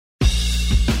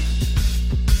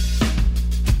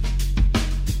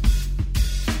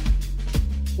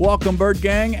Welcome, Bird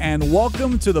Gang, and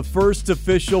welcome to the first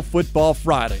official Football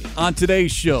Friday. On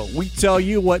today's show, we tell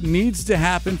you what needs to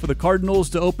happen for the Cardinals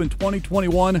to open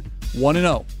 2021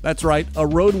 1-0. That's right, a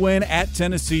road win at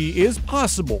Tennessee is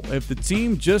possible if the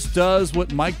team just does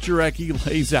what Mike Jurecki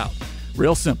lays out.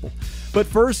 Real simple. But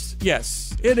first,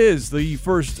 yes, it is the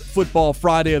first Football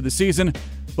Friday of the season,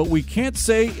 but we can't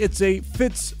say it's a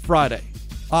Fitz Friday.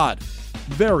 Odd.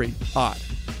 Very odd.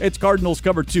 It's Cardinals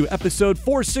Cover 2, episode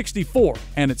 464,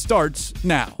 and it starts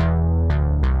now.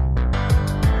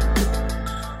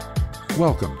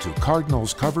 Welcome to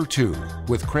Cardinals Cover 2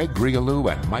 with Craig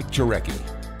Grialou and Mike Jurecki.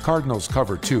 Cardinals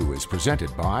Cover 2 is presented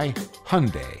by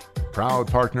Hyundai, proud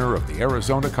partner of the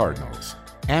Arizona Cardinals,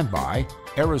 and by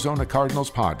Arizona Cardinals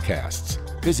Podcasts.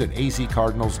 Visit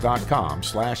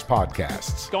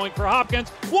azcardinals.com/podcasts. Going for Hopkins,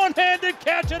 one-handed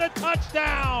catch and a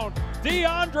touchdown!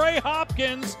 DeAndre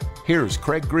Hopkins. Here's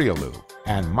Craig Grialou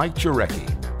and Mike Jurecki.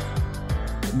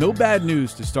 No bad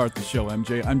news to start the show,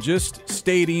 MJ. I'm just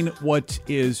stating what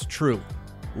is true.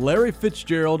 Larry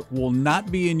Fitzgerald will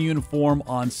not be in uniform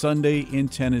on Sunday in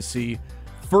Tennessee.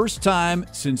 First time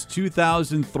since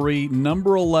 2003,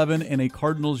 number 11 in a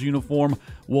Cardinals uniform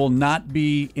will not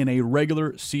be in a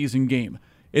regular season game.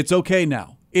 It's okay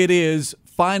now. It is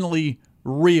finally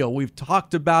real. We've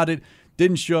talked about it.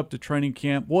 Didn't show up to training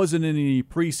camp, wasn't in any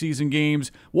preseason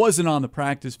games, wasn't on the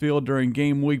practice field during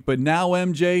game week. But now,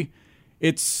 MJ,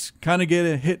 it's kind of going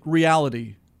to hit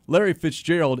reality. Larry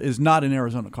Fitzgerald is not an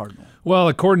Arizona Cardinal. Well,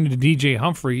 according to DJ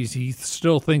Humphries, he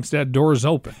still thinks that door is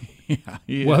open. Yeah,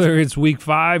 whether it's week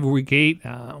 5 or week 8,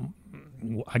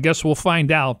 I guess we'll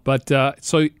find out. But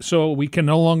so we can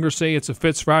no longer say it's a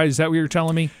Fitz Friday. Is that what you're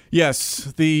telling me?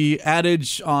 Yes. The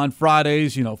adage on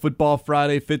Fridays, Football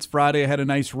Friday, Fitz Friday, had a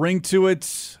nice ring to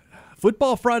it.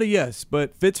 Football Friday, yes,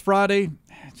 but Fitz Friday,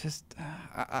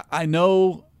 I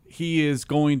know he is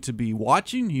going to be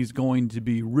watching. He's going to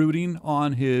be rooting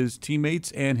on his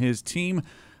teammates and his team.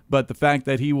 But the fact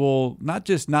that he will not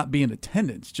just not be in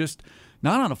attendance, just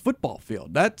not on a football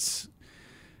field, that's,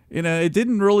 it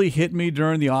didn't really hit me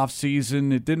during the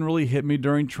offseason. It didn't really hit me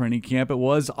during training camp. It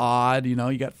was odd. You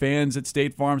got fans at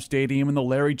State Farm Stadium and the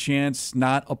Larry chants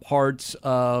not a part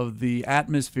of the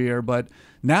atmosphere. But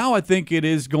now I think it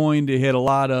is going to hit a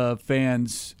lot of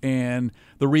fans, and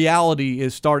the reality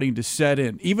is starting to set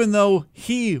in. Even though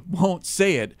he won't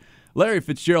say it, Larry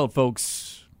Fitzgerald,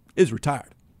 folks, is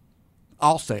retired.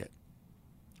 I'll say it.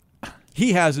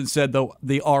 He hasn't said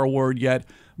the R word yet,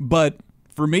 but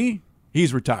for me,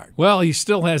 he's retired. Well, he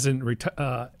still hasn't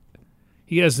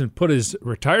he hasn't put his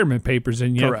retirement papers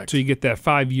in yet. Correct. So you get that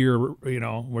 5-year,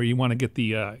 where you want to get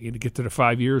get to the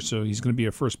 5 years. So he's going to be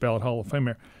a first ballot Hall of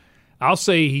Famer. I'll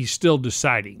say he's still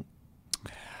deciding.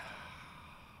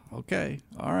 Okay.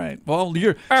 All right. Well,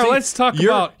 let's talk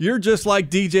about. You're just like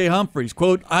DJ Humphries.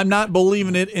 Quote, "I'm not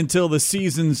believing it until the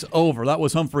season's over." That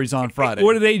was Humphries on Friday.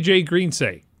 What did AJ Green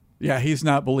say? Yeah, he's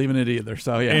not believing it either.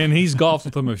 So, yeah. And he's golfed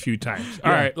with him a few times.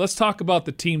 All right, let's talk about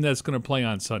the team that's going to play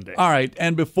on Sunday. All right,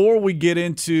 and before we get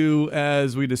into,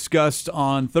 as we discussed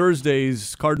on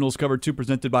Thursday's Cardinals Cover 2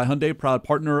 presented by Hyundai, proud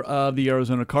partner of the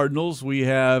Arizona Cardinals, we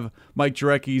have Mike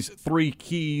Jurecki's 3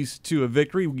 keys to a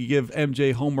victory. We give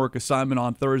MJ homework assignment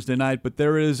on Thursday night, but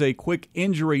there is a quick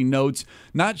injury notes.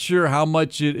 Not sure how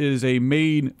much it is a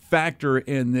main factor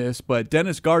in this, but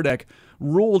Dennis Gardeck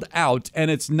ruled out,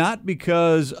 and it's not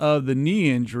because of the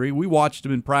knee injury. We watched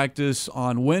him in practice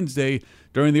on Wednesday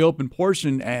during the open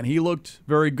portion, and he looked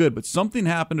very good. But something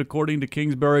happened, according to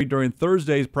Kingsbury, during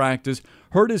Thursday's practice,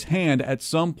 hurt his hand at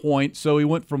some point, so he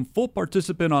went from full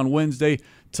participant on Wednesday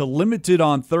to limited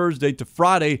on Thursday to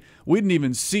Friday. We didn't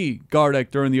even see Gardeck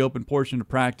during the open portion of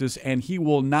practice, and he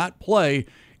will not play.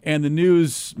 And the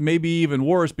news may be even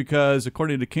worse because,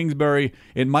 according to Kingsbury,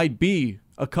 it might be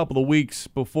a couple of weeks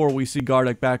before we see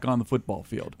Gardeck back on the football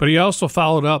field. But he also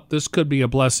followed up, this could be a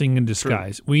blessing in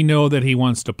disguise. True. We know that he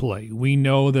wants to play. We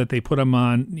know that they put him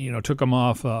on, took him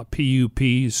off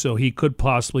PUP, so he could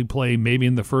possibly play maybe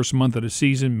in the first month of the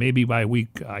season, maybe by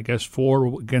week,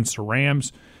 4 against the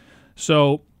Rams.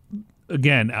 So,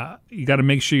 again, you got to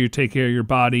make sure you take care of your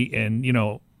body. And,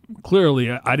 clearly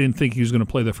I didn't think he was going to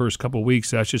play the first couple of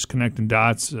weeks. That's just connecting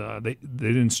dots. They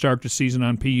didn't start the season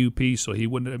on PUP, so he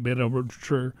wouldn't have been able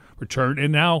to return.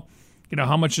 And now,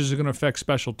 how much is it going to affect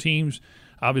special teams?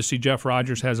 Obviously, Jeff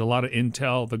Rodgers has a lot of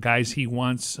intel, the guys he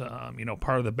wants,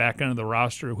 part of the back end of the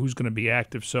roster, who's going to be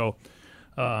active. So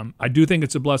I do think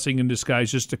it's a blessing in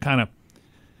disguise just to kind of,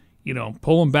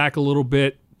 pull him back a little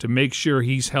bit, to make sure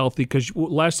he's healthy, because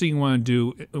last thing you want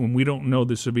to do, and we don't know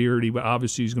the severity, but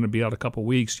obviously he's going to be out a couple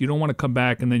weeks, you don't want to come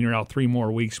back and then you're out 3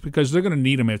 more weeks, because they're going to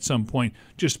need him at some point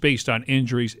just based on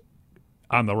injuries.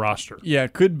 on the roster. Yeah,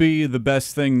 it could be the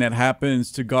best thing that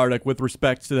happens to Gardeck with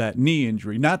respect to that knee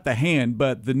injury. Not the hand,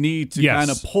 but the knee to kind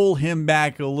of pull him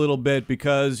back a little bit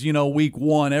because, week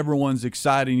one, everyone's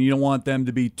excited. And you don't want them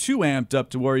to be too amped up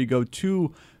to where you go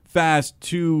too fast,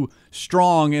 too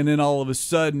strong, and then all of a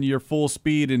sudden you're full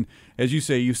speed. And as you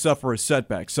say, you suffer a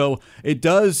setback. So it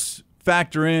does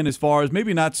factor in as far as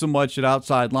maybe not so much at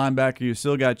outside linebacker. You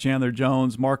still got Chandler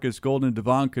Jones, Marcus Golden,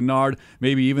 Devon Kennard,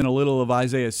 maybe even a little of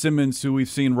Isaiah Simmons, who we've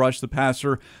seen rush the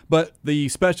passer. But the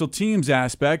special teams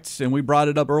aspects, and we brought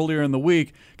it up earlier in the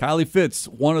week, Kylie Fitts,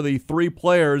 one of the 3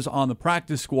 players on the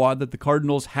practice squad that the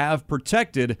Cardinals have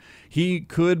protected. He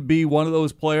could be one of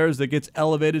those players that gets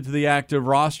elevated to the active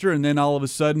roster, and then all of a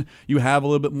sudden you have a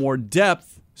little bit more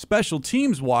depth special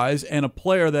teams-wise, and a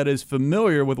player that is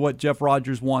familiar with what Jeff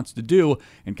Rodgers wants to do.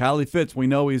 And Kylie Fitts, we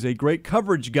know he's a great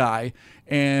coverage guy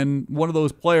and one of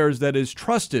those players that is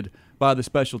trusted by the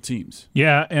special teams.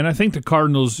 Yeah, and I think the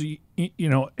Cardinals,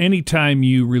 anytime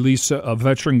you release a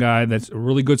veteran guy that's a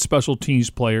really good special teams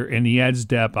player and he adds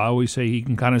depth, I always say he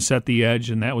can kind of set the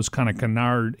edge, and that was kind of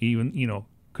Kennard.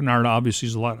 Kennard obviously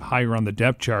is a lot higher on the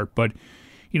depth chart, but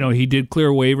he did clear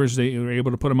waivers. They were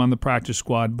able to put him on the practice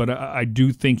squad, but I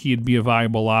do think he'd be a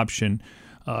viable option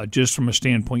just from a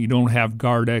standpoint. You don't have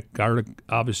Gardeck. Gardeck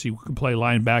obviously can play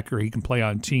linebacker. He can play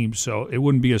on teams, so it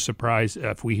wouldn't be a surprise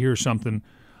if we hear something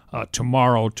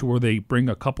tomorrow to where they bring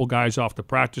a couple guys off the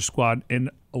practice squad, and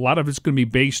a lot of it's going to be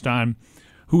based on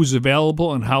who's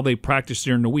available and how they practice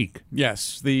during the week.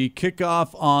 Yes, the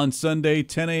kickoff on Sunday,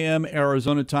 10 a.m.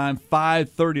 Arizona time,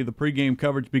 5:30. The pregame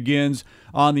coverage begins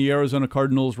on the Arizona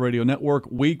Cardinals radio network.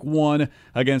 Week 1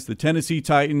 against the Tennessee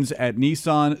Titans at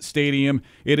Nissan Stadium.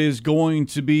 It is going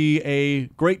to be a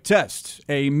great test,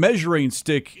 a measuring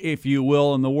stick, if you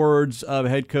will, in the words of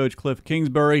head coach Cliff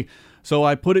Kingsbury. So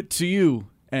I put it to you,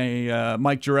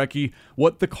 Mike Jurecki,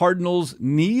 what the Cardinals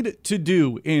need to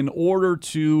do in order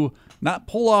to not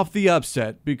pull off the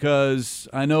upset, because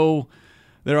I know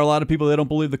there are a lot of people that don't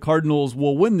believe the Cardinals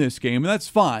will win this game, and that's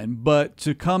fine, but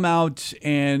to come out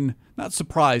and not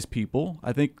surprise people.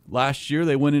 I think last year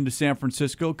they went into San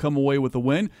Francisco, come away with a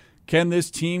win. Can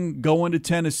this team go into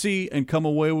Tennessee and come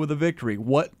away with a victory?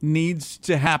 What needs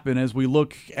to happen as we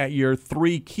look at your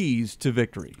 3 keys to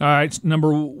victory? All right,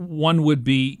 number 1 would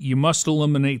be you must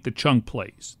eliminate the chunk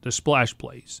plays, the splash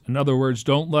plays. In other words,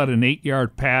 don't let an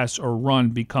 8-yard pass or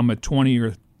run become a 20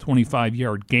 or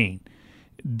 25-yard gain.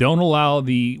 Don't allow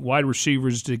the wide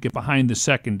receivers to get behind the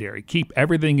secondary. Keep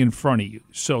everything in front of you.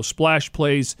 So splash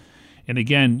plays. And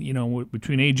again,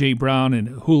 between A.J. Brown and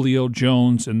Julio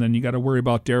Jones, and then you got to worry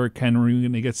about Derrick Henry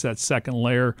when he gets that second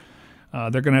layer. They're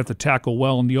going to have to tackle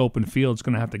well in the open field. It's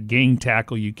going to have to gang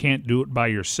tackle. You can't do it by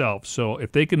yourself. So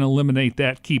if they can eliminate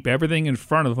that, keep everything in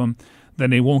front of them, then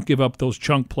they won't give up those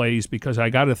chunk plays, because I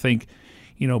got to think,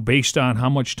 based on how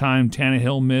much time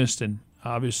Tannehill missed and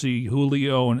obviously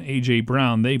Julio and A.J.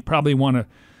 Brown, they probably want to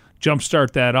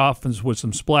jumpstart that offense with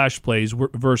some splash plays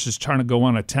versus trying to go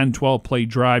on a 10, 12-play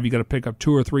drive. You got to pick up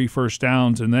 2 or 3 first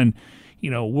downs, and then,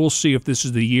 we'll see if this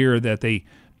is the year that they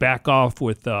back off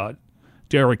with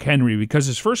Derrick Henry, because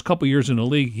his first couple years in the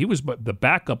league, he was the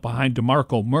backup behind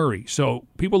DeMarco Murray. So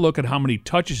people look at how many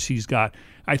touches he's got.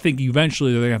 I think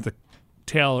eventually they're going to have to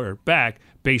tailor it back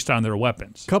based on their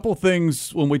weapons. Couple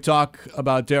things when we talk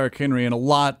about Derrick Henry, and a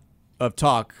lot of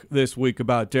talk this week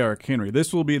about Derrick Henry.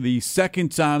 This will be the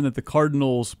second time that the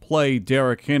Cardinals play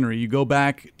Derrick Henry. You go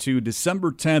back to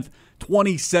December 10th,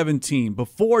 2017,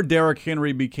 before Derrick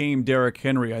Henry became Derrick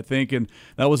Henry, I think, and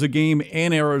that was a game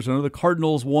in Arizona. The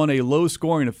Cardinals won a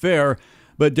low-scoring affair,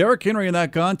 but Derrick Henry in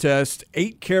that contest,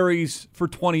 8 carries for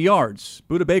 20 yards.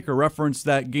 Budda Baker referenced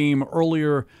that game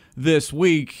earlier this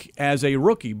week as a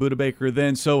rookie, Budda Baker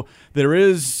then. So there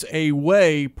is a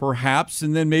way, perhaps,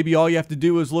 and then maybe all you have to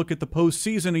do is look at the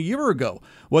postseason a year ago,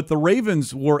 what the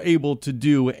Ravens were able to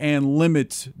do and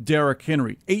limit Derrick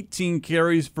Henry. 18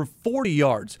 carries for 40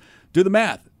 yards. Do the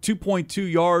math. 2.2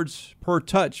 yards per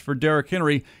touch for Derrick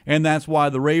Henry, and that's why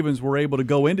the Ravens were able to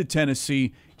go into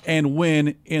Tennessee and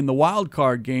win in the wild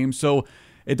card game. So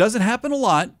it doesn't happen a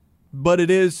lot, but it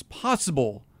is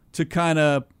possible to kind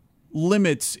of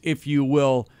limit, if you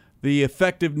will, the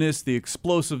effectiveness, the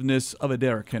explosiveness of a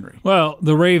Derrick Henry. Well,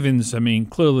 the Ravens,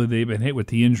 clearly they've been hit with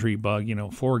the injury bug.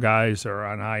 4 guys are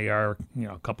on IR,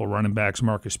 a couple running backs,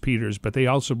 Marcus Peters, but they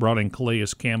also brought in Calais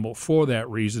Campbell for that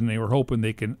reason. They were hoping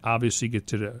they can obviously get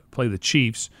to play the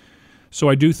Chiefs. So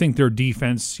I do think their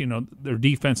defense, their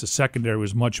defensive secondary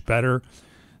was much better.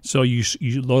 So you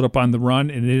load up on the run,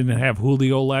 and they didn't have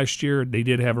Julio last year. They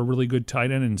did have a really good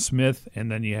tight end in Smith, and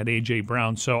then you had A.J.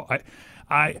 Brown. So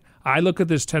I look at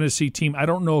this Tennessee team. I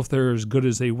don't know if they're as good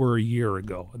as they were a year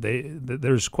ago.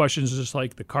 There's questions just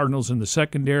like the Cardinals in the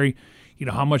secondary.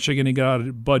 How much are they going to get out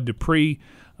of Bud Dupree,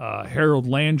 Harold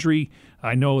Landry?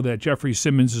 I know that Jeffrey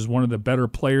Simmons is one of the better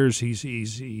players.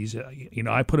 He's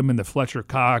I put him in the Fletcher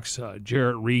Cox,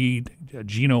 Jarrett Reed,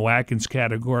 Geno Atkins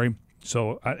category.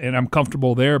 So, and I'm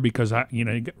comfortable there because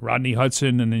you got Rodney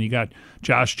Hudson, and then you got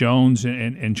Josh Jones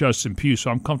and Justin Pugh.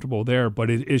 So I'm comfortable there. But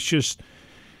it's just,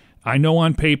 I know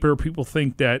on paper people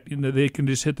think that they can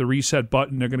just hit the reset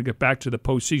button. They're going to get back to the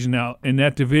postseason. Now in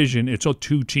that division, it's a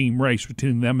 2-team race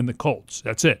between them and the Colts.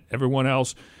 That's it. Everyone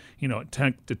else,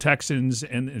 the Texans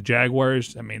and the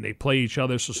Jaguars. I mean, they play each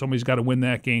other, so somebody's got to win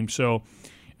that game. So.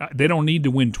 They don't need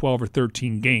to win 12 or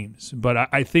 13 games, but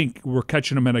I think we're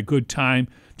catching them at a good time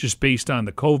just based on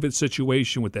the COVID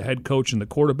situation with the head coach and the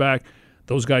quarterback.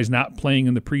 Those guys not playing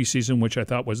in the preseason, which I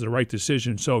thought was the right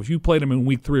decision. So if you played them in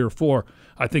week 3 or 4,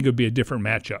 I think it would be a different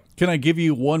matchup. Can I give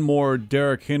you one more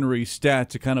Derrick Henry stat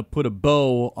to kind of put a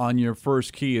bow on your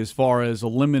first key as far as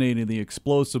eliminating the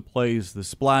explosive plays, the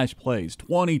splash plays?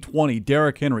 2020,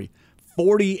 Derrick Henry,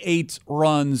 48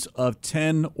 runs of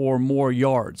 10 or more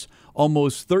yards.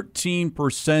 Almost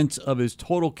 13% of his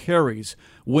total carries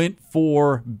went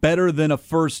for better than a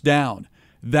first down.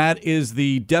 That is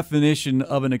the definition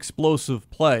of an explosive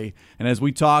play. And as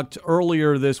we talked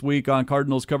earlier this week on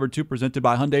Cardinals Cover 2, presented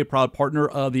by Hyundai, proud partner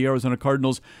of the Arizona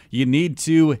Cardinals, you need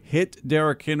to hit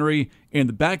Derrick Henry in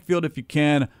the backfield if you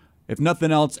can, if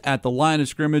nothing else, at the line of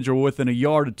scrimmage or within a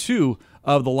yard or two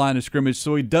of the line of scrimmage,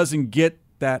 so he doesn't get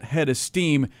that head of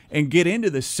steam and get into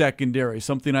the secondary.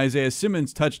 Something Isaiah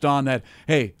Simmons touched on, that,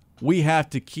 hey, we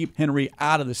have to keep Henry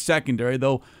out of the secondary,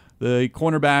 though the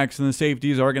cornerbacks and the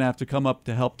safeties are going to have to come up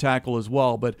to help tackle as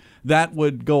well. But that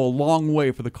would go a long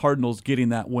way for the Cardinals getting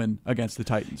that win against the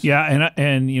Titans. Yeah,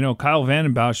 and Kyle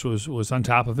Vandenbosch was on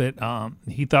top of it.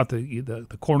 He thought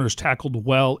the corners tackled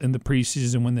well in the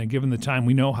preseason when they're given the time.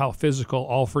 We know how physical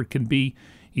Alford can be.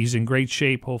 He's in great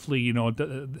shape. Hopefully,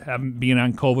 haven't been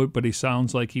on COVID, but he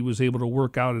sounds like he was able to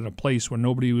work out at a place where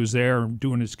nobody was there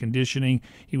doing his conditioning.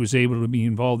 He was able to be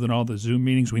involved in all the Zoom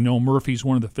meetings. We know Murphy's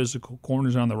one of the physical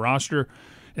corners on the roster.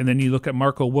 And then you look at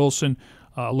Marco Wilson,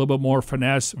 a little bit more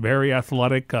finesse, very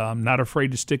athletic, not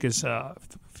afraid to stick his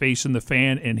face in the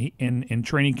fan. And in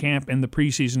training camp and the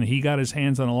preseason, he got his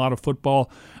hands on a lot of football.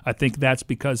 I think that's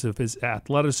because of his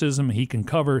athleticism. He can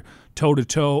cover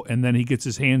toe-to-toe, and then he gets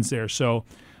his hands there. So,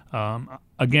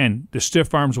 again, the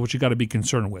stiff arms are what you got to be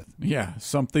concerned with. Yeah,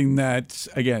 something that's,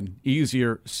 again,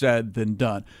 easier said than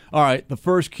done. All right, the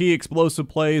first key, explosive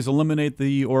plays, limit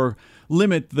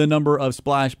the number of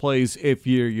splash plays, if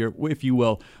you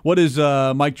will. What is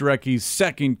Mike Jurecki's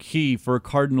second key for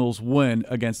Cardinals' win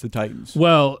against the Titans?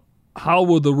 Well, how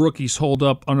will the rookies hold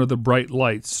up under the bright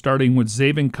lights, starting with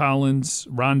Zaven Collins,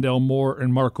 Rondale Moore,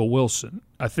 and Marco Wilson?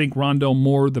 I think Rondale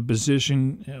Moore, the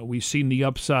position, we've seen the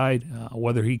upside.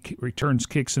 Whether he returns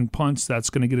kicks and punts, that's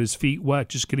going to get his feet wet,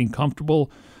 just getting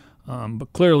comfortable.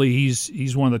 But clearly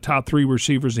he's one of the top 3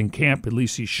 receivers in camp. At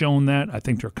least he's shown that. I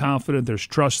think they're confident. There's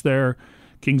trust there.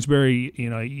 Kingsbury,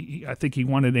 I think he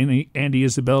wanted Andy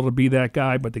Isabella to be that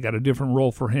guy, but they got a different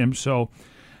role for him. So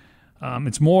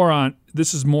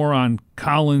this is more on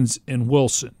Collins and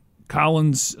Wilson.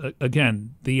 Collins,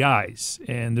 again, the eyes.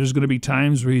 And there's going to be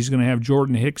times where he's going to have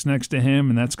Jordan Hicks next to him,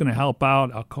 and that's going to help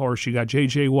out. Of course, you got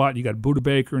J.J. Watt, you got Budda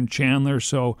Baker and Chandler.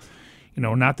 So,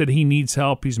 not that he needs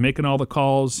help. He's making all the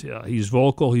calls. He's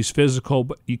vocal. He's physical,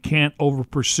 but you can't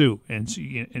over-pursue. And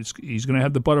he's going to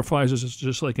have the butterflies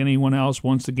just like anyone else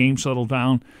once the game settled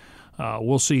down.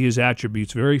 We'll see his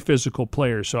attributes. Very physical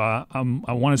player. So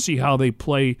I want to see how they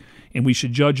play, and we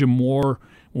should judge him more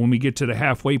when we get to the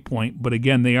halfway point. But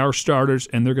again, they are starters,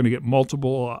 and they're going to get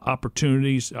multiple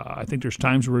opportunities. I think there's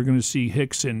times where we're going to see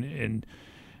Hicks and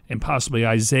possibly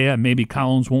Isaiah. Maybe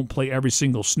Collins won't play every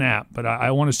single snap, but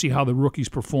I want to see how the rookies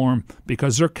perform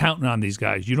because they're counting on these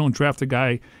guys. You don't draft a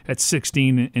guy at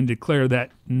 16 and declare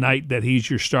that night that he's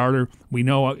your starter. We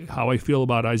know how I feel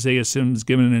about Isaiah Simmons,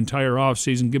 given an entire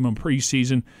offseason, given him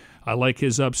preseason. I like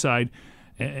his upside,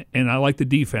 and I like the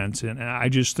defense. And I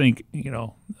just think,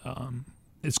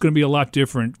 it's going to be a lot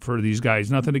different for these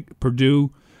guys. Nothing to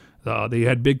Purdue. They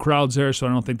had big crowds there, so I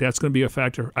don't think that's going to be a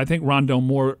factor. I think Rondale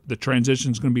Moore, the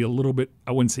transition is going to be a little bit,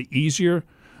 I wouldn't say easier,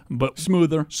 but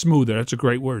smoother. Smoother, that's a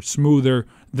great word. Smoother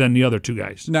than the other two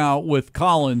guys. Now, with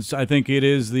Collins, I think it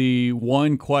is the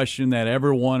one question that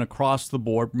everyone across the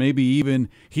board, maybe even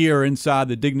here inside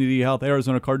the Dignity Health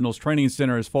Arizona Cardinals Training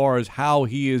Center, as far as how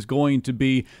he is going to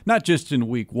be, not just in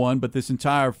week one, but this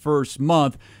entire first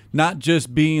month, not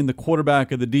just being the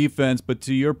quarterback of the defense, but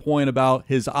to your point about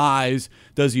his eyes,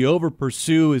 does he over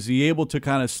pursue? Is he able to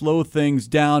kind of slow things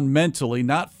down mentally,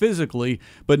 not physically,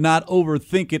 but not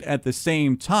overthink it at the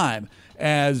same time?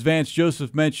 As Vance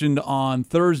Joseph mentioned on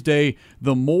Thursday,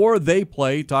 the more they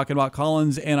play, talking about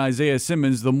Collins and Isaiah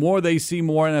Simmons, the more they see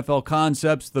more NFL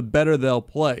concepts, the better they'll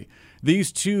play.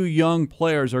 These two young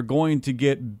players are going to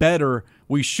get better.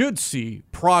 We should see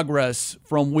progress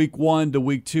from week one to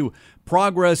week two.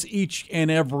 Progress each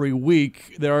and every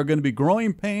week. There are going to be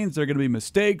growing pains. There are going to be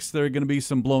mistakes. There are going to be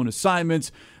some blown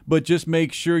assignments. But just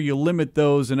make sure you limit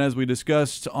those. And as we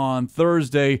discussed on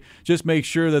Thursday, just make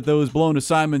sure that those blown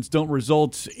assignments don't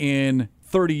result in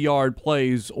 30-yard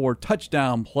plays or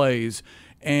touchdown plays.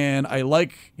 And I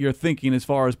like your thinking as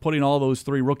far as putting all those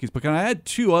three rookies. But can I add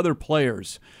two other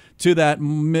players to that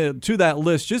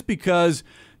list just because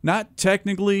not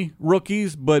technically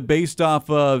rookies, but based off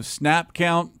of snap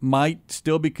count might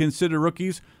still be considered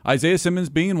rookies? Isaiah Simmons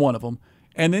being one of them.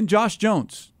 And then Josh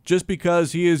Jones, just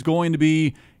because he is going to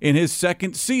be in his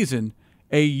second season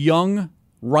a young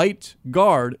right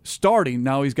guard starting.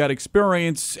 Now he's got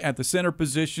experience at the center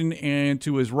position and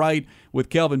to his right with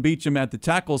Kelvin Beachum at the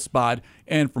tackle spot.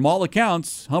 And from all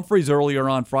accounts, Humphreys earlier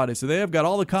on Friday. So they have got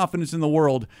all the confidence in the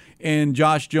world in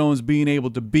Josh Jones being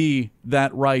able to be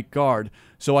that right guard.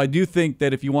 So I do think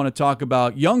that if you want to talk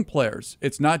about young players,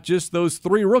 it's not just those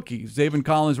three rookies, Zaven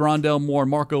Collins, Rondale Moore,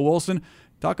 and Marco Wilson.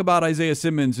 Talk about Isaiah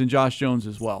Simmons and Josh Jones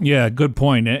as well. Yeah, good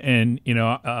point. And,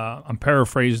 I'm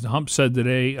paraphrasing. Hump said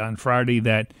today on Friday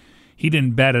that he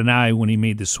didn't bat an eye when he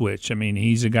made the switch. I mean,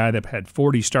 he's a guy that had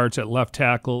 40 starts at left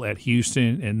tackle at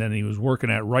Houston, and then he was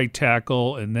working at right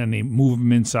tackle, and then they move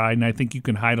him inside. And I think you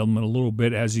can hide him a little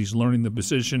bit as he's learning the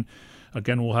position.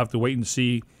 Again, we'll have to wait and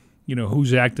see,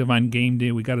 who's active on game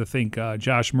day. We got to think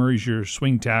Josh Murray's your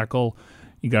swing tackle.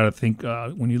 You got to think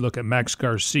when you look at Max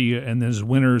Garcia and then his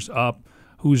Winters up,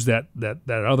 who's that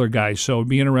other guy. So it'd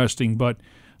be interesting. But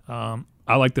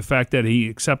I like the fact that he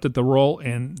accepted the role,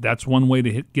 and that's one way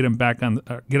to get him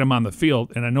on the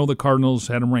field. And I know the Cardinals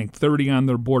had him ranked 30 on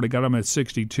their board. They got him at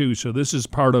 62. So this is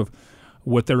part of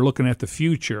what they're looking at the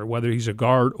future, whether he's a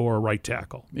guard or a right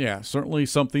tackle. Yeah, certainly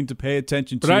something to pay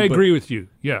attention to. But I agree with you,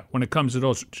 when it comes to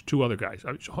those two other guys,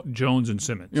 Jones and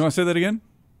Simmons. You want to say that again?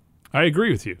 I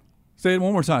agree with you. Say it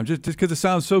one more time, just because it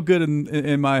sounds so good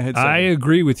in my head. I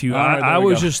agree with you. Right, I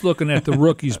was just looking at the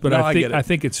rookies, but no, I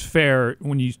think it's fair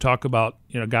when you talk about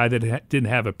a guy that didn't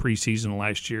have a preseason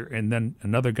last year, and then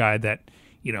another guy that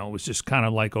was just kind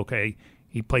of like, okay,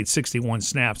 he played 61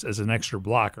 snaps as an extra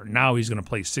blocker. Now he's going to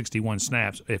play 61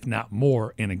 snaps, if not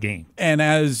more, in a game. And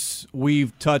as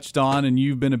we've touched on, and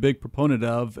you've been a big proponent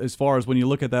of, as far as when you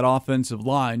look at that offensive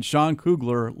line, Sean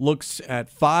Kugler looks at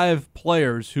 5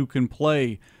 players who can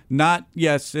play. Not,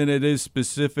 yes, and it is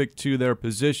specific to their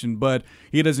position, but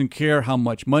he doesn't care how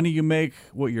much money you make,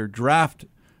 what your draft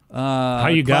how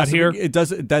you got here.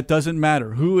 That doesn't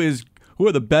matter. Who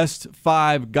are the best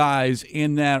 5 guys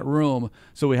in that room?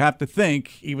 So we have to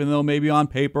think, even though maybe on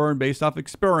paper and based off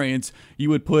experience, you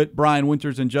would put Brian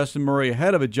Winters and Justin Murray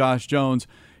ahead of a Josh Jones.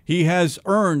 He has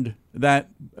earned that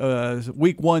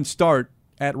week 1 start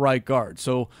at right guard.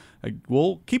 So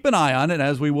we'll keep an eye on it,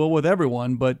 as we will with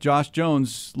everyone. But Josh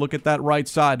Jones, look at that right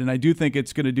side, and I do think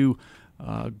it's going to do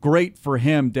great for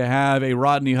him to have a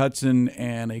Rodney Hudson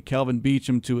and a Kelvin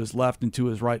Beachum to his left and to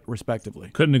his right, respectively.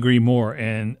 Couldn't agree more.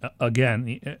 And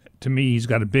again, to me, he's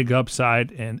got a big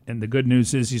upside. And the good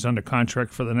news is he's under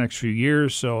contract for the next few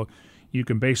years, so you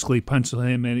can basically pencil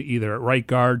him in either at right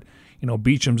guard.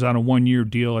 Beachum's on a 1-year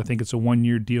deal. I think it's a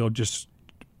 1-year deal just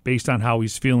based on how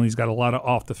he's feeling. He's got a lot of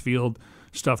off-the-field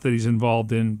stuff that he's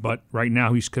involved in, but right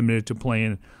now he's committed to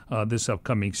playing this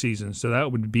upcoming season. So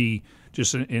that would be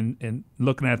just in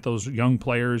looking at those young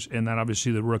players and then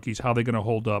obviously the rookies, how they're going to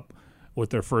hold up with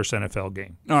their first NFL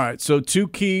game. All right, so 2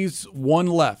 keys, 1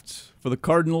 left for the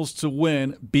Cardinals to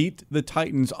win, beat the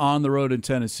Titans on the road in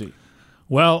Tennessee.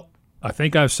 Well, I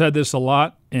think I've said this a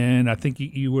lot, and I think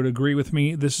you would agree with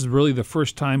me. This is really the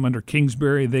first time under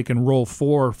Kingsbury they can roll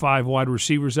 4 or 5 wide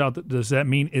receivers out. Does that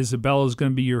mean Isabella is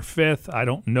going to be your 5th? I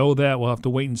don't know that. We'll have to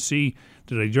wait and see.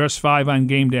 Did they dress 5 on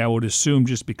game day? I would assume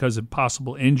just because of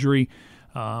possible injury.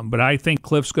 But I think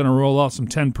Cliff's going to roll out some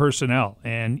 10 personnel.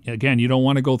 And, again, you don't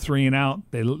want to go 3 and out.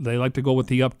 They like to go with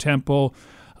the up-tempo.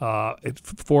 It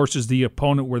forces the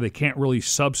opponent where they can't really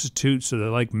substitute, so they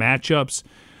like matchups.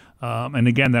 and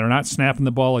again, that are not snapping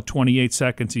the ball at 28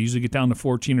 seconds. They usually get down to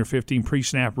 14 or 15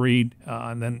 pre-snap read,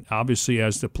 and then obviously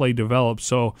as the play develops.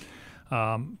 So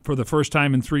for the first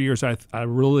time in 3 years, I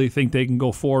really think they can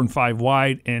go 4 and 5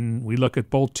 wide, and we look at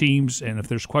both teams, and if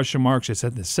there's question marks, it's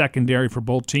at the secondary for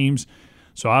both teams.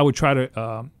 So I would try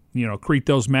to create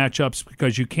those matchups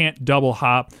because you can't double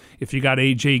hop. If you got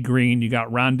A.J. Green, you got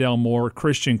Rondell Moore,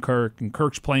 Christian Kirk, and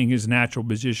Kirk's playing his natural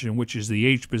position, which is the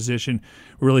H position.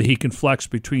 Really, he can flex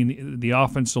between the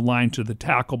offensive line to the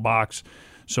tackle box.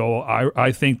 So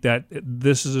I think that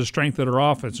this is a strength of their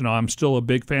offense. Now, I'm still a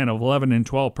big fan of 11 and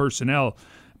 12 personnel,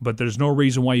 but there's no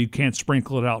reason why you can't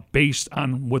sprinkle it out based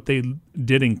on what they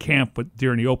did in camp but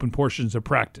during the open portions of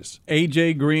practice.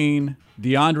 A.J. Green,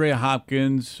 DeAndre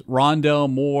Hopkins, Rondell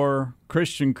Moore,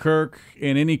 Christian Kirk,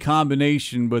 in any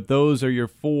combination, but those are your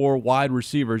 4 wide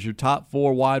receivers, your top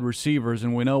 4 wide receivers,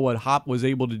 and we know what Hop was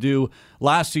able to do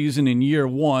last season in year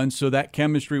 1, so that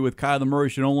chemistry with Kyler Murray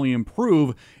should only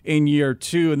improve in year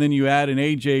 2, and then you add an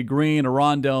A.J. Green, a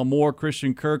Rondell Moore,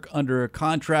 Christian Kirk under a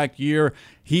contract year.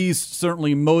 He's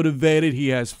certainly motivated. He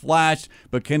has flashed,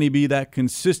 but can he be that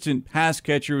consistent pass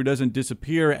catcher who doesn't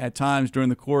disappear at times during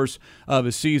the course of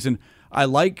a season? I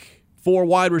like 4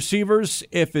 wide receivers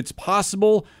if it's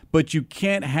possible, but you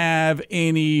can't have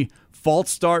any false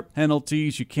start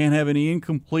penalties. You can't have any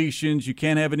incompletions. You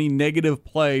can't have any negative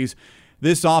plays.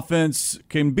 This offense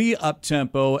can be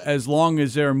up-tempo as long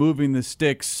as they're moving the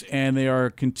sticks and they are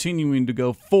continuing to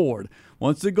go forward.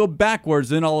 Once they go backwards,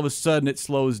 then all of a sudden it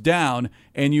slows down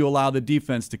and you allow the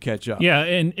defense to catch up. Yeah,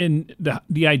 and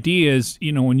the idea is,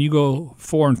 when you go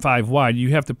 4 and 5 wide,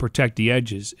 you have to protect the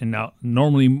edges. And now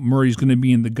normally Murray's going to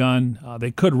be in the gun.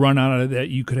 They could run out of that.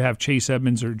 You could have Chase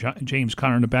Edmonds or James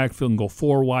Conner in the backfield and go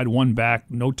 4 wide, 1 back,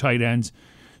 no tight ends,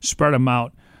 spread them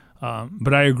out.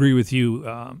 But I agree with you.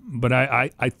 But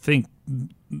I think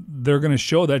they're going to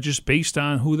show that just based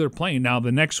on who they're playing. Now,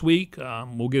 the next week,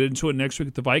 we'll get into it next week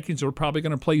at the Vikings, they're probably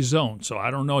going to play zone. So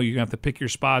I don't know. You're going to have to pick your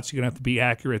spots. You're going to have to be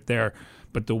accurate there.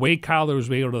 But the way Kyler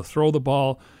was able to throw the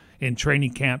ball in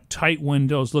training camp, tight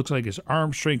windows, looks like his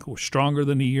arm strength was stronger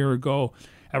than a year ago.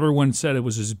 Everyone said it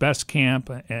was his best camp.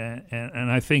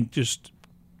 And I think just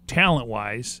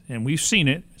talent-wise, and we've seen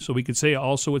it, so we could say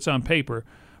also it's on paper,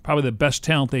 probably the best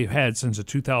talent they've had since the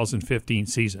 2015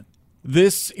 season.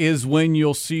 This is when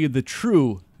you'll see the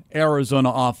true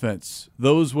Arizona offense.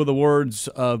 Those were the words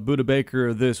of Budda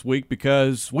Baker this week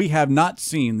because we have not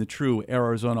seen the true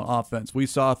Arizona offense. We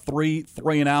saw 3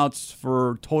 3-and-outs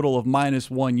for a total of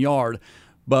 -1 yard.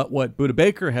 But what Budda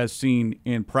Baker has seen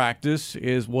in practice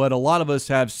is what a lot of us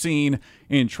have seen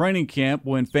in training camp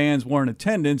when fans weren't in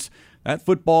attendance. That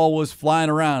football was flying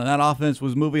around, and that offense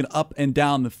was moving up and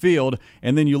down the field.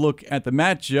 And then you look at the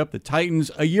matchup, the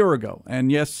Titans a year ago.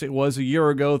 And yes, it was a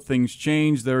year ago. Things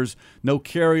changed. There's no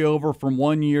carryover from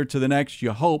one year to the next,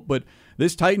 you hope. But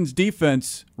this Titans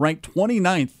defense ranked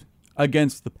 29th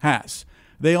against the pass.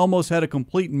 They almost had a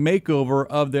complete makeover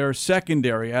of their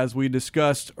secondary, as we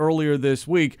discussed earlier this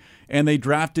week, and they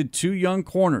drafted 2 young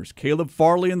corners, Caleb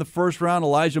Farley in the first round,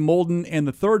 Elijah Molden in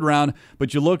the third round.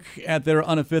 But you look at their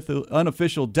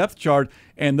unofficial depth chart,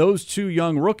 and those 2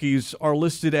 young rookies are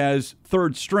listed as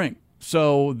third string.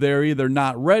 So they're either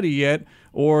not ready yet,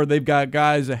 or they've got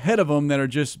guys ahead of them that are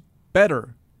just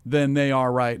better than they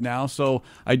are right now. So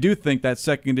I do think that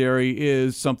secondary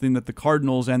is something that the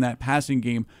Cardinals and that passing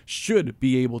game should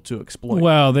be able to exploit.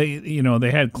 Well, they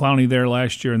had Clowney there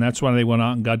last year, and that's why they went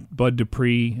out and got Bud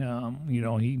Dupree.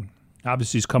 He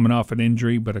obviously is coming off an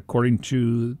injury, but according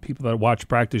to people that watch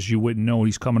practice, you wouldn't know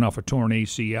he's coming off a torn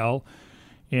ACL.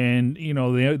 And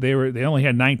they only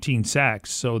had 19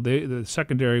 sacks, so the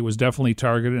secondary was definitely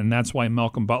targeted, and that's why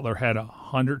Malcolm Butler had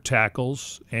 100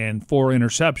 tackles and 4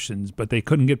 interceptions. But they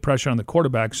couldn't get pressure on the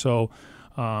quarterback, so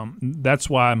that's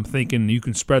why I'm thinking you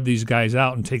can spread these guys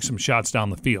out and take some shots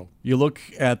down the field. You look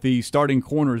at the starting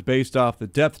corners based off the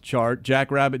depth chart: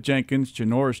 Jack Rabbit Jenkins,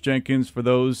 Janoris Jenkins, for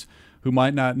those who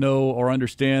might not know or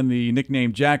understand the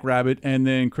nickname Jack Rabbit, and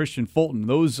then Christian Fulton.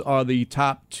 Those are the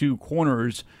top 2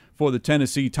 corners for the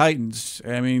Tennessee Titans.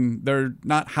 I mean, they're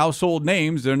not household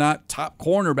names. They're not top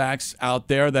cornerbacks out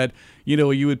there that,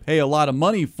 you would pay a lot of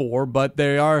money for, but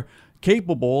they are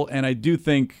capable, and I do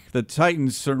think the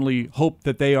Titans certainly hope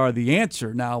that they are the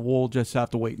answer. Now, we'll just have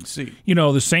to wait and see.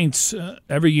 The Saints,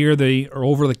 every year they are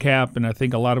over the cap, and I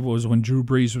think a lot of it was when Drew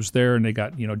Brees was there, and they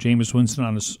got, Jameis Winston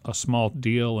on a small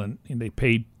deal, and they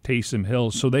paid Taysom Hill.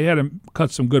 So they had to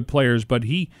cut some good players, but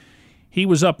he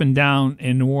was up and down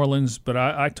in New Orleans, but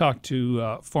I talked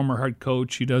to former head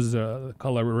coach. He does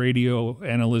color radio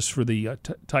analyst for the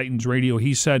Titans radio.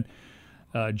 He said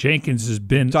Jenkins has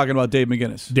been talking about Dave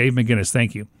McGinnis. Dave McGinnis,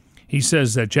 thank you. he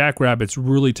says that Jackrabbit's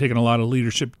really taken a lot of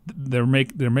leadership. They're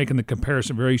making the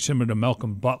comparison very similar to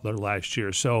Malcolm Butler last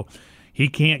year. So he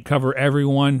can't cover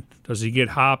everyone. Does he get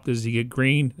Hop? Does he get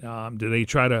Green? Do they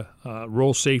try to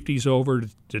roll safeties over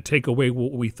to take away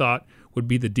what we thought would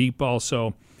be the deep ball?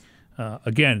 So,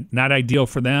 again, not ideal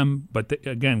for them. But,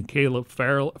 again, Caleb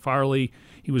Farley,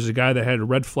 he was a guy that had a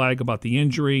red flag about the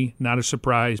injury. Not a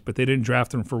surprise, but they didn't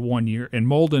draft him for 1 year. And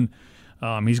Molden,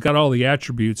 he's got all the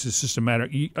attributes. It's just a matter,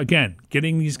 again,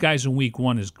 getting these guys in week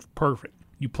 1 is perfect.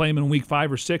 You play them in week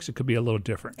 5 or 6, it could be a little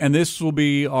different. And this will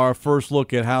be our first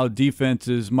look at how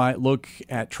defenses might look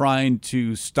at trying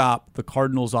to stop the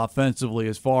Cardinals offensively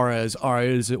as far as, all right,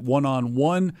 is it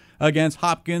one-on-one against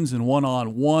Hopkins and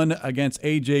one-on-one against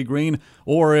A.J. Green,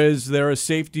 or is there a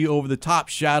safety over the top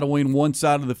shadowing one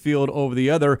side of the field over the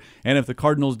other? And if the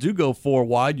Cardinals do go 4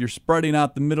 wide, you're spreading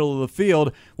out the middle of the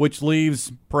field, which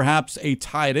leaves perhaps a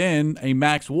tight end, a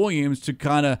Max Williams, to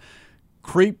kind of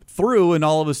creep through and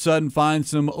all of a sudden find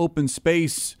some open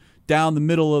space down the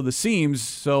middle of the seams.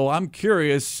 So I'm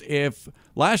curious if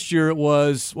last year it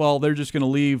was, well, they're just going to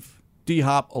leave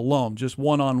D-Hop alone, just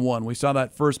one-on-one. We saw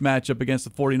that first matchup against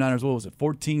the 49ers. What was it,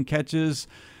 14 catches?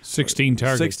 16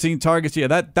 targets. 16 targets.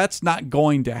 Yeah, that's not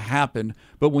going to happen.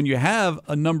 But when you have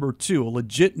a number 2, a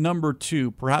legit number 2,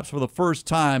 perhaps for the first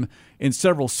time in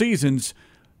several seasons,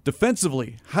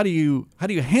 defensively, how do you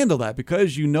handle that?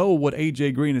 Because you know what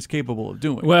A.J. Green is capable of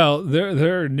doing. Well,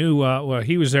 they're new. Well,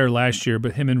 he was there last year,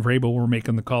 but him and Vrabel were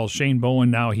making the calls. Shane Bowen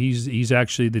now he's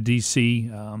actually the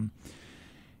DC.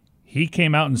 He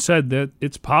came out and said that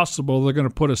it's possible they're going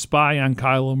to put a spy on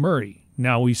Kyler Murray.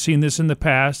 Now, we've seen this in the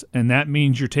past, and that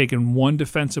means you're taking one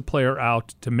defensive player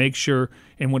out to make sure.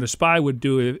 And what a spy would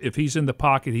do, if he's in the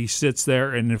pocket, he sits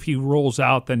there, and if he rolls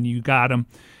out, then you got him.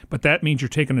 But that means you're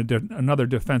taking another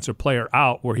defensive player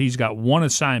out where he's got one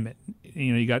assignment.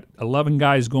 You got 11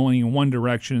 guys going in one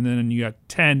direction, and then you got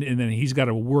 10, and then he's got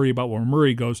to worry about where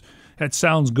Murray goes. That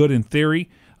sounds good in theory.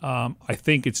 I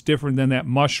think it's different than that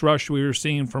mush rush we were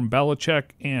seeing from Belichick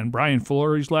and Brian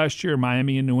Flores last year,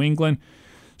 Miami and New England.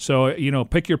 So,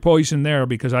 pick your poison there,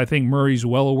 because I think Murray's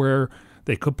well aware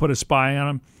they could put a spy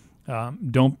on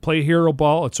him. Don't play hero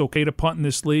ball. It's okay to punt in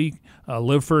this league.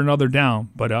 Live for another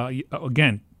down. But,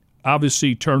 again,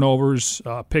 obviously, turnovers,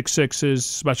 pick sixes,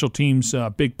 special teams,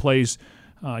 big plays,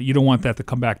 you don't want that to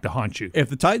come back to haunt you. If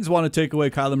the Titans want to take away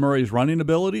Kyler Murray's running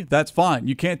ability, that's fine.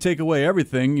 You can't take away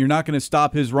everything. You're not going to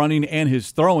stop his running and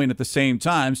his throwing at the same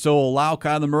time. So allow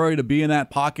Kyler Murray to be in that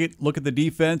pocket, look at the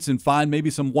defense, and find maybe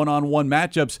some one-on-one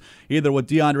matchups, either with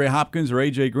DeAndre Hopkins or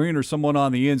A.J. Green or someone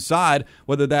on the inside,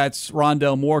 whether that's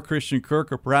Rondale Moore, Christian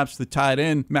Kirk, or perhaps the tight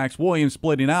end, Max Williams,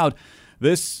 splitting out.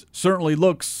 This certainly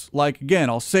looks like, again,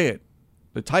 I'll say it,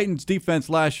 the Titans' defense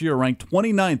last year ranked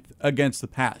 29th against the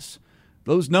pass.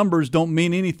 Those numbers don't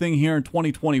mean anything here in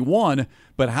 2021,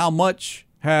 but how much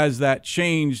has that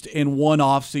changed in one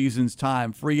offseason's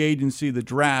time? Free agency, the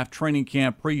draft, training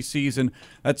camp, preseason,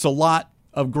 that's a lot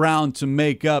of ground to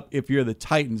make up if you're the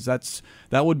Titans.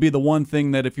 That would be the one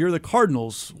thing that if you're the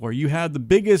Cardinals, where you have the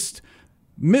biggest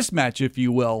mismatch, if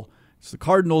you will, it's the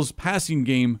Cardinals' passing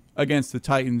game against the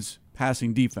Titans'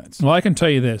 passing defense. Well, I can tell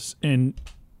you this, and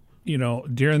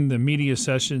during the media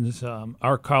sessions,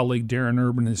 our colleague Darren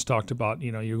Urban has talked about,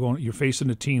 you're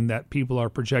facing a team that people are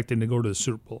projecting to go to the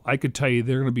Super Bowl. I could tell you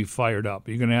they're going to be fired up.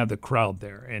 You're going to have the crowd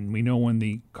there, and we know when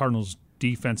the Cardinals'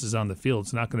 defense is on the field,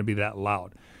 it's not going to be that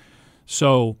loud.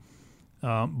 So,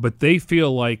 but they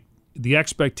feel like the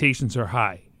expectations are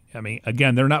high. I mean,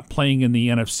 again, they're not playing in the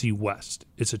NFC West.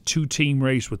 It's a 2-team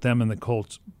race with them and the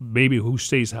Colts. Maybe who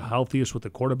stays healthiest with the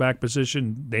quarterback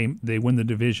position, they win the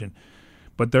division.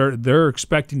 But they're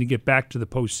expecting to get back to the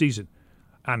postseason.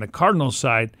 On the Cardinals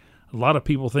side, a lot of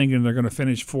people thinking they're going to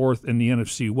finish 4th in the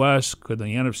NFC West. Could the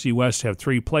NFC West have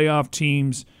 3 playoff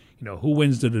teams? Who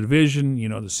wins the division?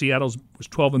 The Seattle's was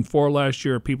 12-4 last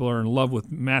year. People are in love with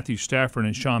Matthew Stafford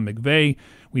and Sean McVay.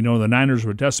 We know the Niners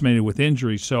were decimated with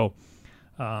injuries. So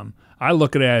I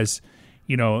look at it as,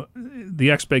 the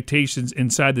expectations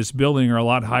inside this building are a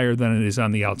lot higher than it is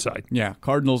on the outside. Yeah,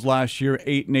 Cardinals last year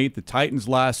 8-8. The Titans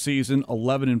last season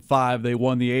 11-5. They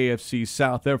won the AFC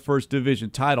South, their first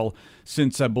division title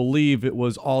since I believe it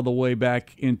was all the way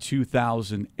back in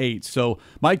 2008. So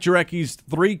Mike Jurecki's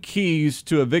 3 keys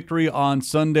to a victory on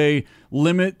Sunday: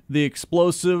 limit the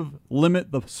explosive,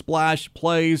 limit the splash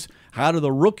plays. How do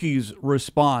the rookies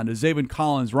respond? Zaven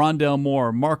Collins, Rondale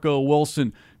Moore, Marco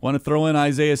Wilson. Want to throw in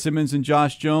Isaiah Simmons and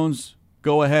Josh Jones?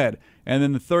 Go ahead. And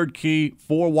then the third key,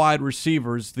 4 wide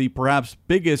receivers, the perhaps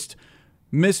biggest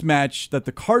mismatch that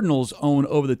the Cardinals own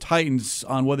over the Titans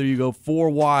on whether you go 4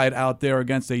 wide out there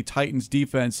against a Titans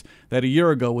defense that a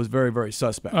year ago was very, very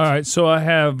suspect. All right, so I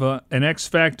have an X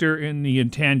factor in the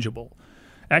intangible.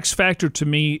 X factor to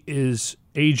me is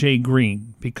A.J.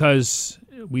 Green, because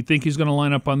we think he's going to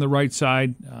line up on the right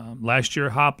side. Last year,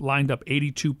 Hop lined up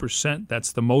 82%.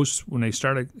 That's the most when they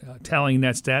started tallying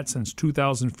that stat since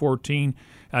 2014.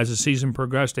 As the season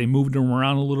progressed, they moved him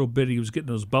around a little bit. He was getting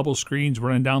those bubble screens,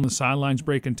 running down the sidelines,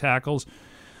 breaking tackles.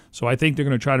 So I think they're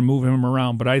going to try to move him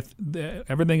around. But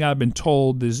everything I've been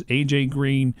told is A.J.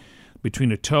 Green, between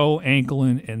the toe, ankle,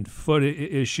 and foot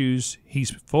issues,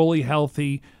 he's fully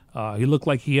healthy. He looked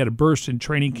like he had a burst in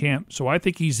training camp. So I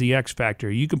think he's the X factor.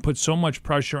 You can put so much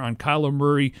pressure on Kyler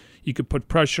Murray. You could put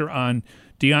pressure on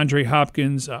DeAndre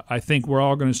Hopkins. I think we're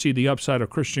all going to see the upside of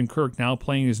Christian Kirk now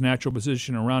playing his natural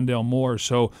position and Rondale Moore.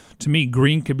 So to me,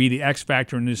 Green could be the X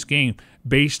factor in this game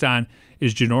based on,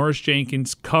 is Janoris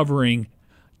Jenkins covering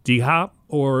D-Hop,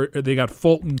 or they got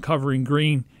Fulton covering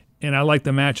Green? And I like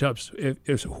the matchups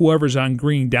if whoever's on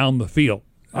Green down the field.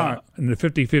 In the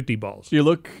 50-50 balls. You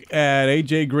look at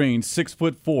A.J. Green,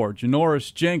 6'4".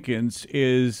 Janoris Jenkins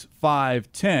is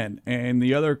 5'10", and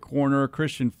the other corner,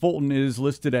 Christian Fulton, is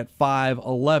listed at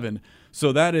 5'11".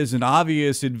 So that is an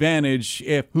obvious advantage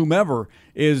if whomever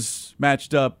is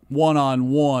matched up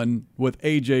one-on-one with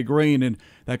A.J. Green. And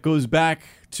that goes back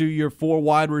to your 4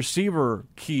 wide receiver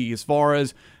key as far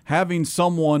as having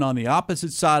someone on the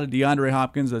opposite side of DeAndre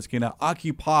Hopkins that's going to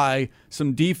occupy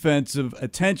some defensive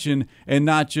attention and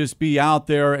not just be out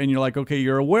there and you're like, okay,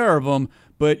 you're aware of him,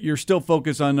 but you're still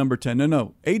focused on number 10.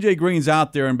 No. A.J. Green's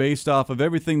out there, and based off of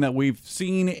everything that we've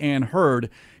seen and heard,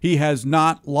 he has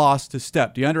not lost a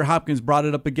step. DeAndre Hopkins brought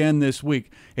it up again this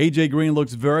week. A.J. Green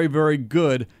looks very, very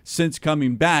good since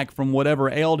coming back from whatever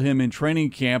ailed him in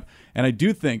training camp, and I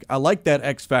do think I like that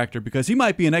X factor because he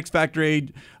might be an X factor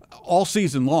all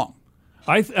season long.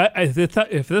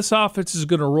 If this offense is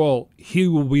going to roll, he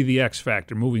will be the X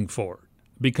factor moving forward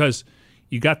because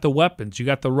you got the weapons, you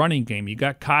got the running game, you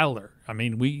got Kyler. I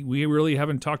mean, we really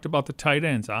haven't talked about the tight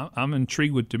ends. I'm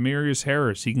intrigued with Demarius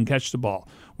Harris. He can catch the ball.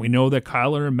 We know that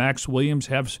Kyler and Max Williams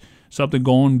have something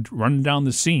going, running down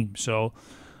the seam. So,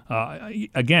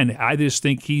 again, I just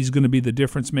think he's going to be the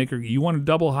difference maker. You want a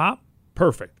double hop?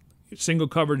 Perfect. Single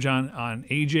coverage on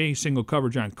AJ, single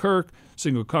coverage on Kirk,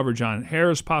 single coverage on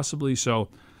Harris possibly. So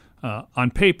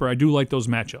on paper, I do like those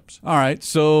matchups. All right,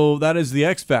 so that is the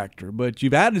X factor. But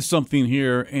you've added something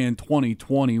here in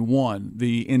 2021,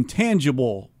 the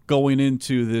intangible going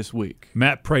into this week.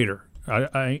 Matt Prater.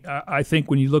 I think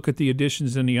when you look at the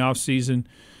additions in the offseason,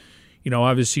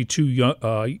 obviously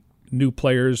 2 new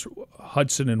players,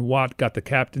 Hudson and Watt got the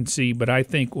captaincy. But I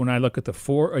think when I look at the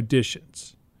 4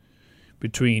 additions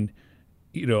between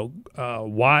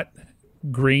Watt,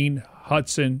 Green,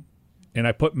 Hudson, and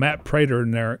I put Matt Prater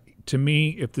in there. To me,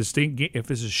 if it's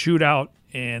a shootout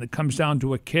and it comes down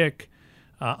to a kick,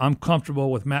 I'm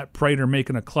comfortable with Matt Prater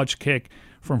making a clutch kick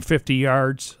from 50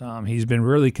 yards. He's been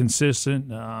really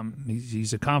consistent.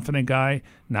 He's a confident guy,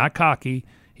 not cocky.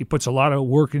 He puts a lot of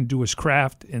work into his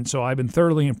craft, and so I've been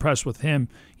thoroughly impressed with him.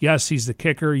 Yes, he's the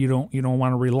kicker. You don't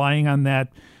want to relying on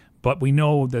that. But we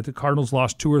know that the Cardinals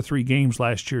lost 2 or 3 games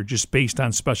last year just based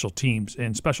on special teams.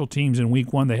 And special teams in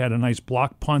week 1, they had a nice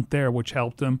block punt there, which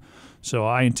helped them. So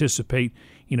I anticipate,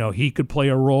 he could play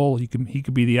a role. He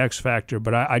could be the X factor.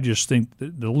 But I just think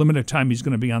the limited time he's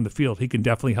going to be on the field, he can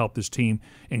definitely help this team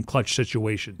in clutch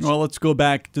situations. Well, let's go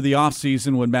back to the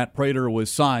offseason when Matt Prater was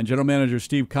signed. General Manager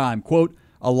Steve Keim, quote,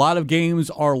 "A lot of games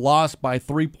are lost by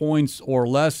 3 points or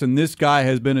less, and this guy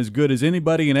has been as good as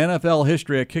anybody in NFL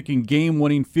history at kicking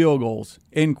game-winning field goals,"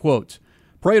 end quote.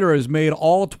 Prater has made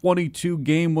all 22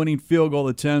 game-winning field goal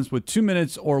attempts with 2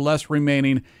 minutes or less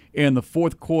remaining in the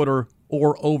fourth quarter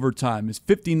or overtime. His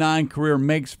 59 career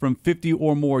makes from 50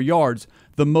 or more yards,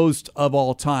 the most of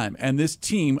all time. And this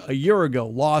team a year ago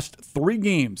lost 3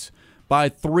 games by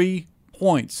 3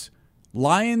 points.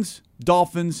 Lions,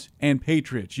 Dolphins, and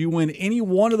Patriots. You win any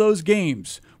one of those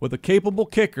games with a capable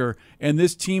kicker, and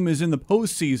this team is in the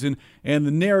postseason, and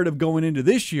the narrative going into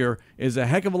this year is a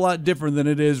heck of a lot different than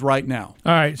it is right now.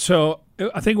 All right, so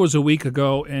I think it was a week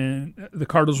ago, and the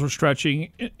Cardinals were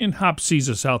stretching, and Hop sees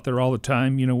us out there all the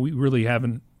time. We really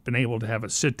haven't been able to have a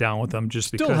sit-down with them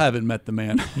just because. Still haven't met the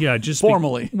man. Yeah, just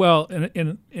formally.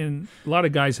 And a lot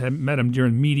of guys have met him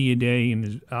during media day,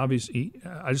 and obviously,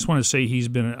 I just want to say he's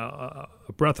been a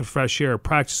breath of fresh air,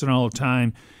 practicing all the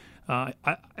time.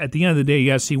 At the end of the day,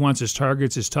 yes, he wants his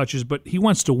targets, his touches, but he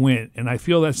wants to win, and I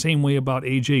feel that same way about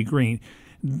A.J. Green.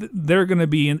 They're going to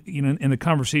be in the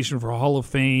conversation for Hall of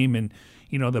Fame and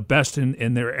the best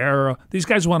in their era. These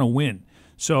guys want to win.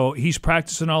 So he's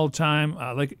practicing all the time.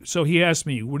 So he asked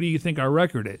me, what do you think our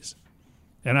record is?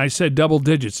 And I said double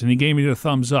digits, and he gave me the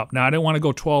thumbs up. Now, I didn't want to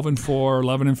go 12-4,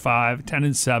 11-5,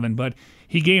 10-7, but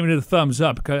he gave me the thumbs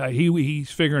up because he's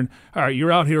figuring, all right,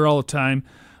 you're out here all the time.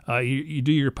 You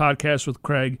do your podcast with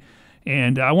Craig,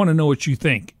 and I want to know what you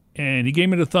think. And he gave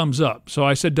me the thumbs up. So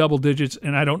I said double digits,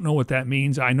 and I don't know what that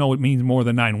means. I know it means more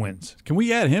than 9 wins. Can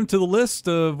we add him to the list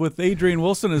with Adrian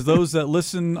Wilson as those that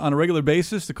listen on a regular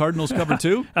basis? The Cardinals cover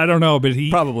 2? I don't know, but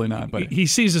probably not. But he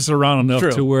sees us around enough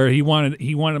True. to where he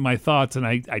wanted my thoughts, and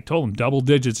I told him double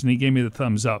digits, and he gave me the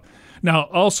thumbs up. Now,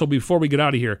 also, before we get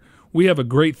out of here, we have a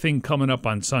great thing coming up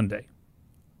on Sunday.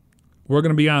 We're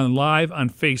going to be on live on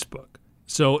Facebook.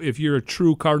 So if you're a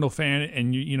true Cardinal fan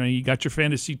and you got your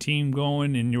fantasy team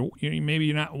going and maybe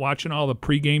you're not watching all the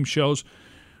pregame shows,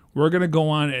 we're going to go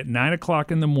on at 9 o'clock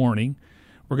in the morning.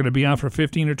 We're going to be on for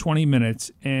 15 or 20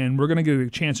 minutes, and we're going to get a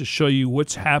chance to show you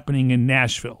what's happening in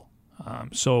Nashville.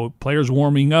 So players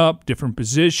warming up, different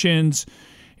positions.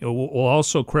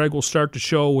 Craig will start the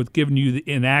show with giving you the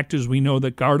inactives. We know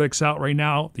that Gardeck's out right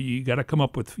now. You got to come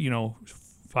up with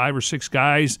 5 or 6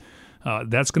 guys.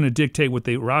 That's going to dictate what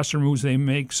the roster moves they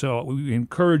make. So we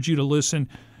encourage you to listen.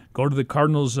 Go to the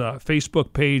Cardinals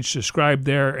Facebook page, subscribe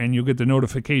there, and you'll get the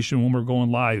notification when we're going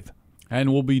live.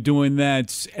 And we'll be doing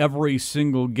that every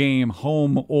single game,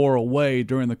 home or away,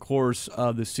 during the course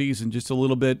of the season. Just a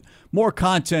little bit more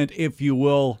content, if you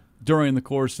will, during the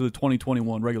course of the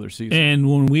 2021 regular season. And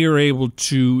when we are able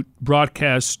to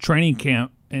broadcast training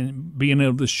camp and being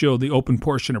able to show the open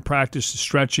portion of practice, the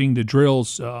stretching, the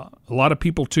drills, a lot of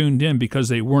people tuned in because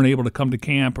they weren't able to come to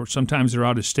camp, or sometimes they're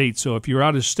out of state. So if you're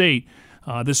out of state,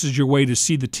 this is your way to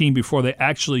see the team before they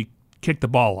actually kick the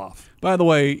ball off. By the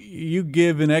way, you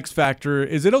give an X Factor.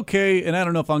 Is it okay, and I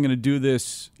don't know if I'm going to do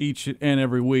this each and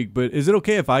every week, but is it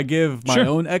okay if I give my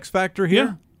own X Factor here?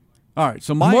 Yeah. All right,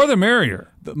 so more the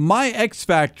merrier. My X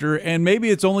Factor, and maybe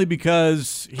it's only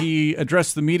because he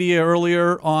addressed the media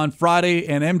earlier on Friday,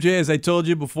 and MJ, as I told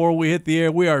you before we hit the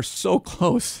air, we are so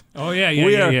close. Oh,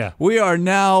 yeah. We are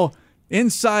now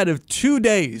inside of 2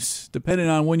 days, depending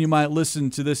on when you might listen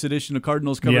to this edition of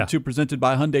Cardinals Cover 2, presented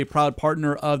by Hyundai, proud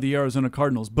partner of the Arizona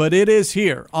Cardinals. But it is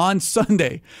here on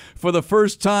Sunday for the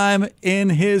first time in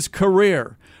his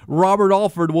career. Robert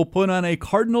Alford will put on a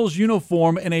Cardinals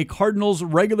uniform in a Cardinals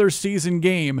regular season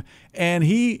game, and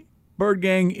Bird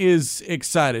Gang is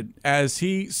excited. As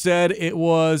he said, it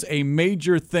was a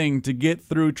major thing to get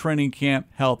through training camp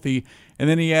healthy. And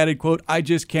then he added, quote, "I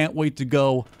just can't wait to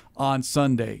go on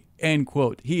Sunday," end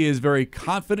quote. He is very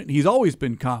confident. He's always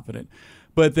been confident.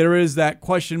 But there is that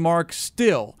question mark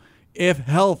still, if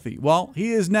healthy. Well,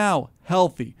 he is now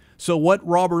healthy. So what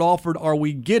Robert Alford are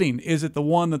we getting? Is it the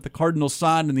one that the Cardinals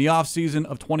signed in the offseason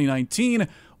of 2019,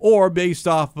 or based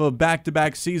off of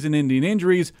back-to-back season-ending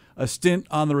injuries, a stint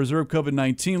on the reserve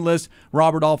COVID-19 list,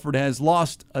 Robert Alford has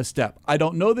lost a step? I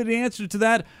don't know the answer to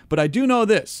that, but I do know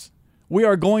this. We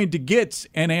are going to get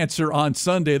an answer on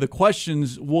Sunday. The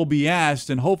questions will be asked,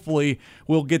 and hopefully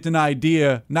we'll get an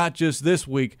idea, not just this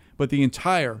week, but the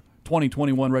entire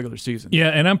 2021 regular season. Yeah,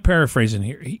 and I'm paraphrasing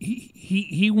here.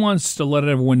 He wants to let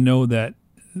everyone know that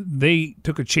they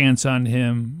took a chance on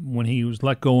him when he was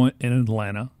let go in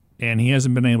Atlanta, and he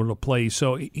hasn't been able to play.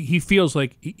 So he feels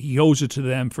like he owes it to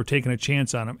them for taking a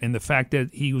chance on him. And the fact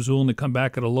that he was willing to come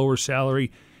back at a lower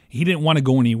salary, he didn't want to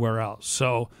go anywhere else.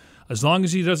 So as long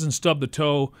as he doesn't stub the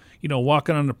toe,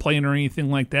 walking on the plane or anything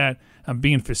like that, I'm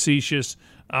being facetious.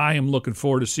 I am looking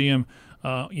forward to see him.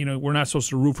 We're not supposed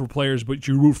to root for players, but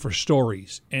you root for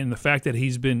stories. And the fact that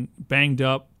he's been banged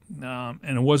up,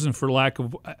 and it wasn't for lack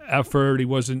of effort, he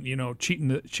wasn't,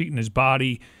 cheating his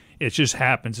body. It just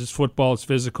happens. It's football. It's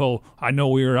physical. I know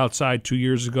we were outside 2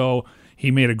 years ago.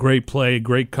 He made a great play,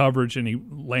 great coverage, and he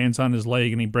lands on his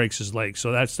leg and he breaks his leg.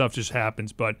 So that stuff just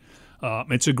happens. But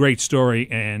it's a great story,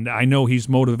 and I know he's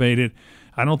motivated.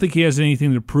 I don't think he has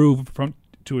anything to prove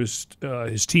to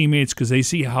his teammates because they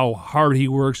see how hard he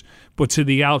works. But to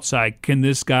the outside, can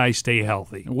this guy stay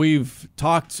healthy? We've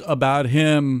talked about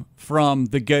him from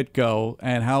the get-go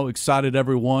and how excited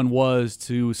everyone was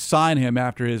to sign him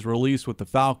after his release with the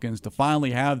Falcons, to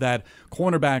finally have that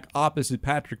cornerback opposite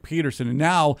Patrick Peterson. And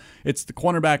now it's the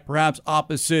cornerback perhaps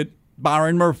opposite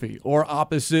Byron Murphy or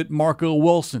opposite Marco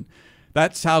Wilson.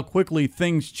 That's how quickly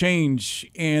things change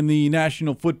in the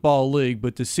National Football League.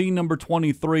 But to see number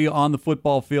 23 on the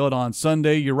football field on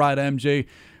Sunday, you're right, MJ,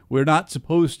 we're not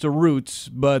supposed to root,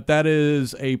 but that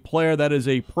is a player, that is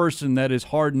a person that is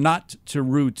hard not to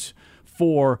root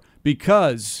for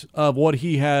because of what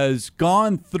he has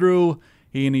gone through,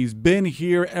 and he's been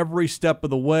here every step of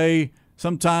the way.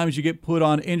 sometimes you get put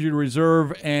on injured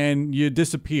reserve and you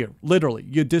disappear. Literally,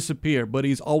 you disappear. But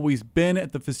he's always been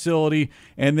at the facility,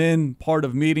 and then part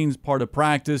of meetings, part of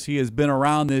practice. He has been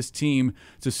around this team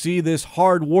to see this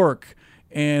hard work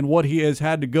and what he has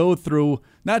had to go through,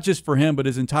 not just for him, but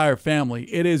his entire family.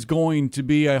 It is going to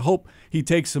be, I hope he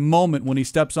takes a moment when he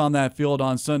steps on that field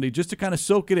on Sunday just to kind of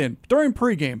soak it in during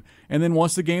pregame. And then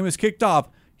once the game is kicked off,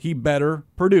 he better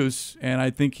produce, and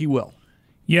I think he will.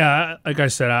 Yeah, like I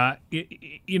said,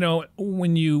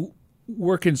 when you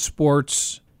work in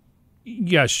sports,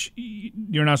 yes,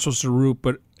 you're not supposed to root,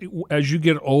 but as you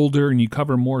get older and you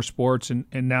cover more sports, and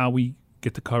now we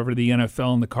get to cover the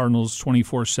NFL and the Cardinals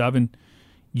 24/7,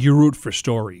 you root for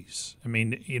stories. I mean,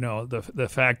 the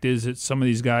fact is that some of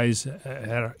these guys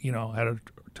had a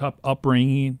tough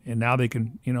upbringing, and now they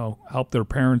can, help their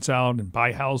parents out and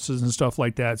buy houses and stuff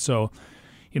like that. So,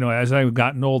 as I've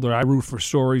gotten older, I root for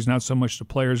stories, not so much the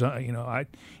players. I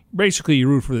basically you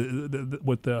root for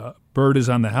what the bird is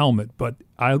on the helmet, but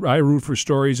I root for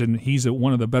stories, and he's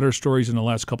one of the better stories in the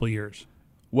last couple of years.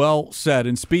 Well said.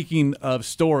 And speaking of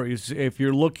stories, if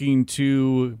you're looking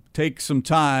to take some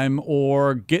time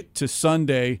or get to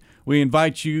Sunday, we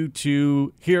invite you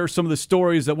to hear some of the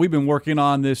stories that we've been working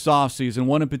on this offseason.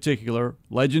 One in particular,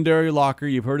 Legendary Locker.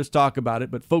 You've heard us talk about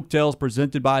it, but Folktales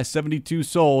presented by 72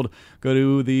 Sold. Go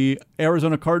to the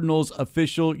Arizona Cardinals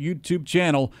official YouTube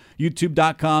channel,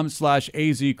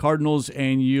 youtube.com/AZ Cardinals,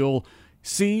 and you'll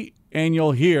see and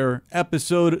you'll hear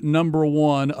episode number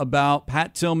 1 about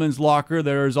Pat Tillman's locker.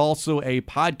 There's also a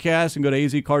podcast, and go to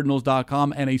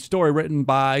azcardinals.com, and a story written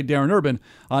by Darren Urban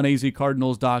on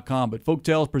azcardinals.com. But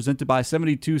Folktales presented by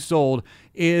 72 Sold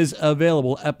is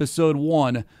available. Episode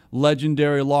 1,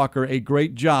 Legendary Locker. A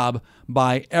great job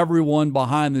by everyone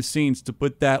behind the scenes to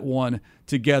put that one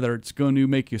together. It's going to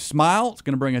make you smile. It's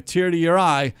going to bring a tear to your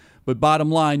eye. But bottom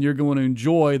line, you're going to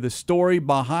enjoy the story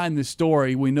behind the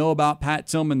story. We know about Pat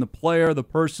Tillman, the player, the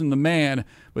person, the man,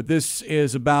 but this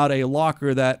is about a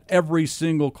locker that every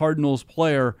single Cardinals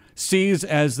player sees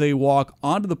as they walk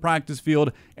onto the practice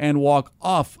field and walk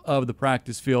off of the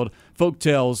practice field.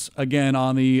 Folktales, again,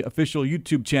 on the official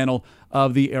YouTube channel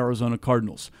of the Arizona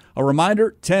Cardinals. A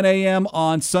reminder, 10 a.m.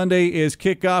 on Sunday is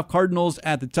kickoff. Cardinals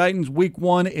at the Titans. Week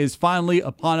 1 is finally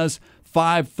upon us.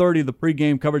 5:30, the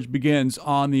pregame coverage begins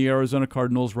on the Arizona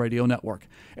Cardinals radio network.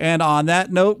 And on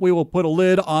that note, we will put a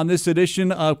lid on this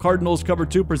edition of Cardinals Cover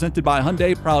 2 presented by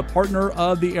Hyundai, proud partner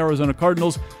of the Arizona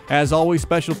Cardinals. As always,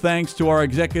 special thanks to our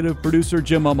executive producer,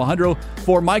 Jim Omohundro.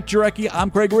 For Mike Jurecki, I'm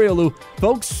Craig Riolu.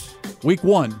 Folks, Week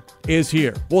 1 is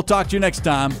here. We'll talk to you next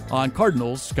time on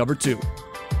Cardinals Cover 2.